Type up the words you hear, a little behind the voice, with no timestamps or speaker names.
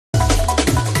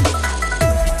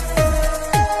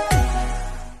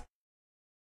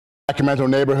Sacramento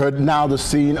neighborhood now the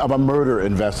scene of a murder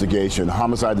investigation.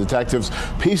 Homicide detectives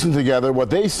piecing together what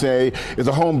they say is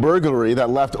a home burglary that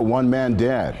left one man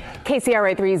dead.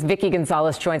 KCRA 3's Vicki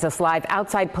Gonzalez joins us live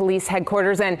outside police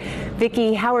headquarters. And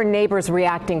Vicki, how are neighbors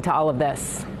reacting to all of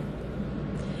this?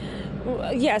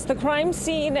 Yes, the crime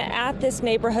scene at this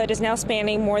neighborhood is now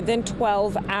spanning more than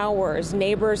 12 hours.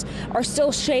 Neighbors are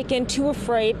still shaken, too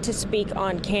afraid to speak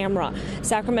on camera.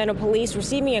 Sacramento police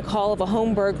receiving a call of a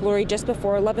home burglary just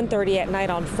before 11:30 at night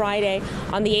on Friday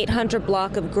on the 800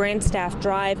 block of Grandstaff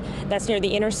Drive. That's near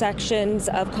the intersections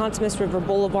of Consumnes River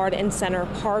Boulevard and Center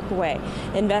Parkway.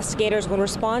 Investigators, when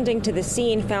responding to the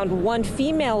scene, found one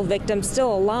female victim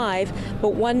still alive,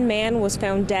 but one man was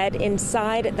found dead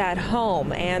inside that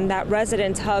home, and that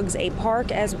residence hugs a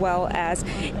park as well as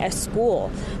a school.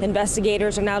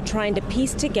 Investigators are now trying to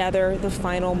piece together the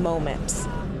final moments.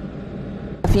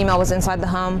 The female was inside the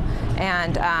home,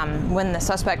 and when the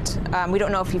suspect, we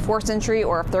don't know if he forced entry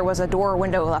or if there was a door or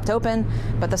window left open,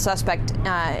 but the suspect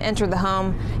entered the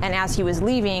home, and as he was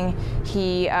leaving,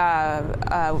 he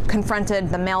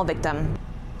confronted the male victim.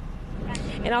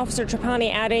 And Officer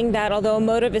Trapani adding that although a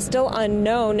motive is still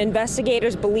unknown,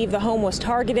 investigators believe the home was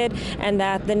targeted and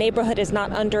that the neighborhood is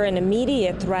not under an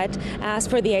immediate threat. As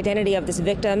for the identity of this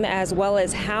victim as well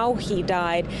as how he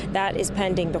died, that is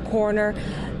pending the coroner.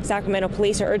 Sacramento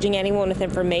police are urging anyone with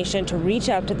information to reach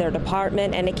out to their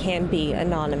department, and it can be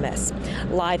anonymous.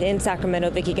 Live in Sacramento,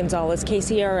 Vicki Gonzalez,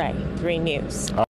 KCRA 3 News.